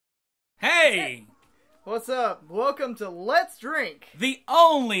Hey! What's up? Welcome to Let's Drink, The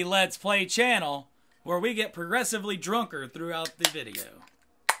only Let's Play channel where we get progressively drunker throughout the video.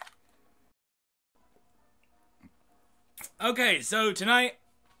 Okay, so tonight,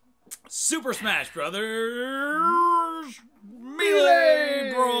 Super Smash Brothers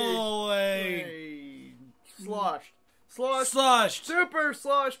Melee Brawling. Sloshed. Super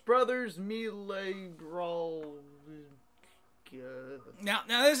Slosh Brothers Melee Brawl. Now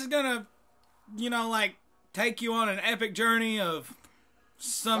this is gonna, like, take you on an epic journey of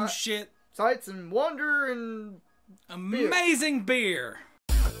some shit. Sights and wonder and amazing beer.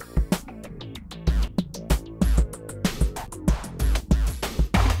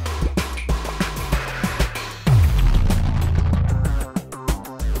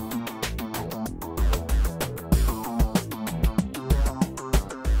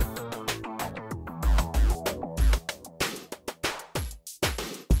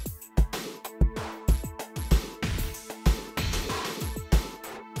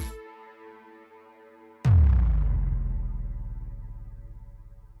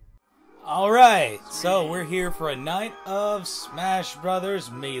 Alright, so we're here for a night of Smash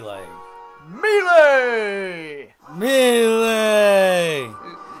Brothers Melee. Melee!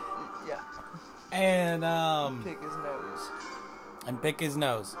 Yeah. And, Pick his nose. And pick his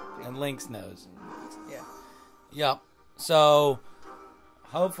nose. And Link's nose. Yeah. Yep. So,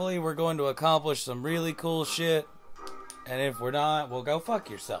 hopefully we're going to accomplish some really cool shit. And if we're not, we'll go fuck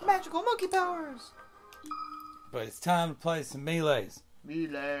yourself. Magical monkey powers! But it's time to play some Melees.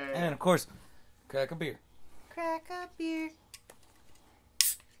 Melee. And, of course, crack a beer. Crack a beer.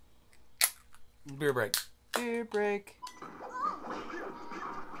 Beer break. Beer break.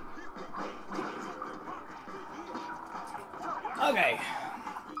 Okay.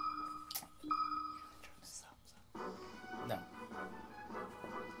 No.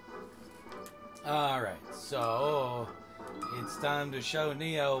 Alright, so it's time to show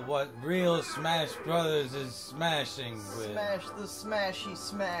Neo what real Smash Brothers is smashing with. Smash the smashy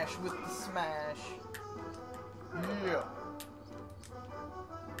smash with the smash. Yeah.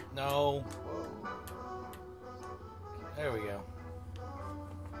 No. Whoa. There we go.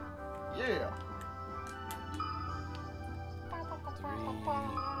 Yeah. 3.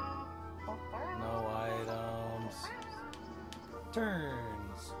 No items.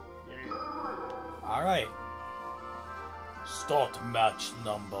 Turns. Yeah. Alright. Start match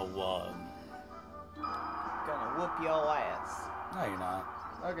number 1. Gonna whoop y'all ass. No, you're not.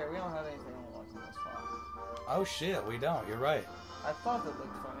 Okay, we don't have anything unlocked in this file. Oh shit, we don't. You're right. I thought that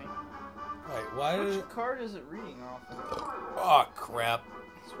looked funny. Wait, why did Which it... card is it reading off of? Oh, crap.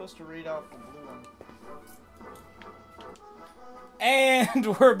 It's supposed to read off the blue one.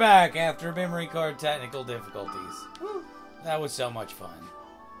 And we're back after memory card technical difficulties. Woo. That was so much fun.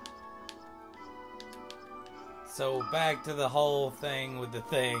 So back to the whole thing with the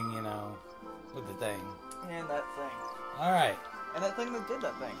thing, with the thing. And that thing. Alright, And that thing that did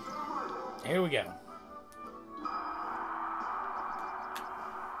that thing. here we go.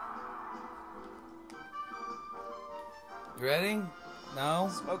 You ready? No?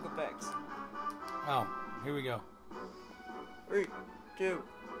 Smoke effects. Oh, here we go. 3, 2,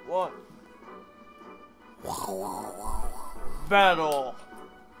 1. Battle.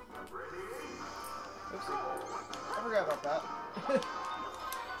 Oopsie. I forgot about that.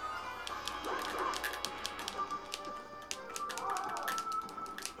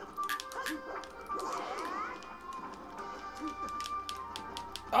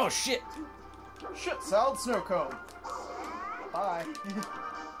 Oh shit! Shit, salad snow cone. Bye.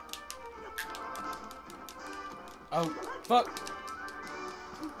 Oh, fuck!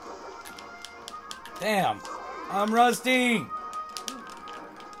 Damn! I'm rusty!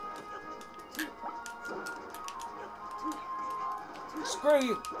 Screw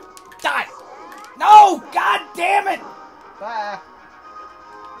you! Die! No! God damn it! Bye.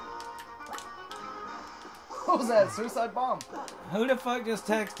 What was that? Suicide bomb. Who the fuck just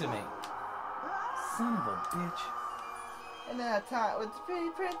texted me? Son of a bitch. And then I taught with the pretty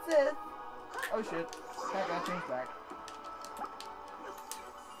princess. Oh shit. I gotta change back.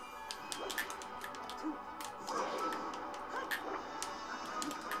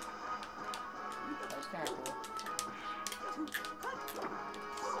 That was kinda cool.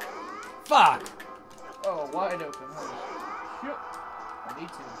 Fuck! Oh, wide open. Holy shit. I need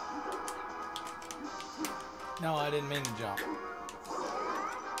to. No, I didn't mean to jump.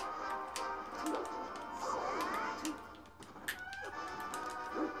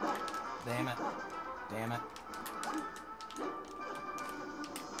 Damn it. Damn it.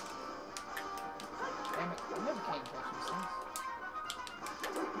 Damn it. I never can catch these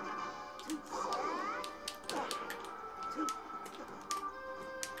things.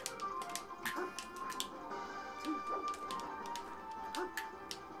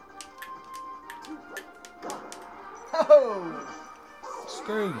 Oh!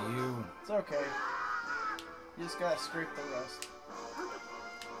 Screw you. It's okay. You just gotta scrape the rust.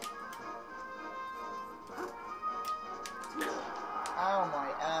 Ow, my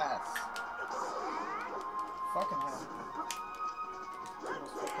ass. Fucking hell.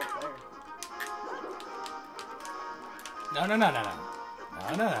 Almost fucked up there. No. No.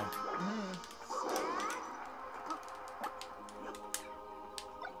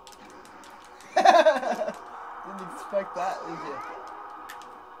 Didn't expect that, did you?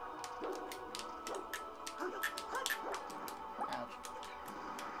 Ouch.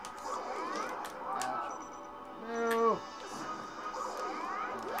 Ouch. No!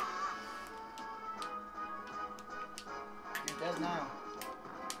 You're dead now.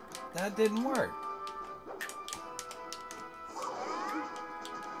 That didn't work.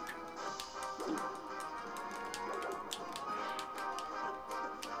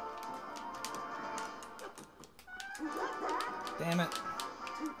 Damn it.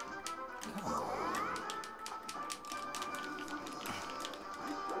 Come on.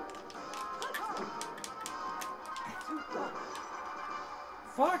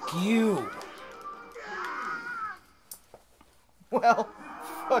 Fuck you. Well,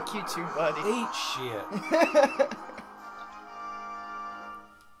 fuck you too, buddy. Eat shit.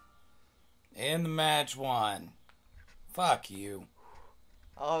 And the match won. Fuck you.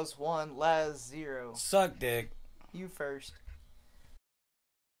 Oz 1, Laz 0. Suck dick. You first.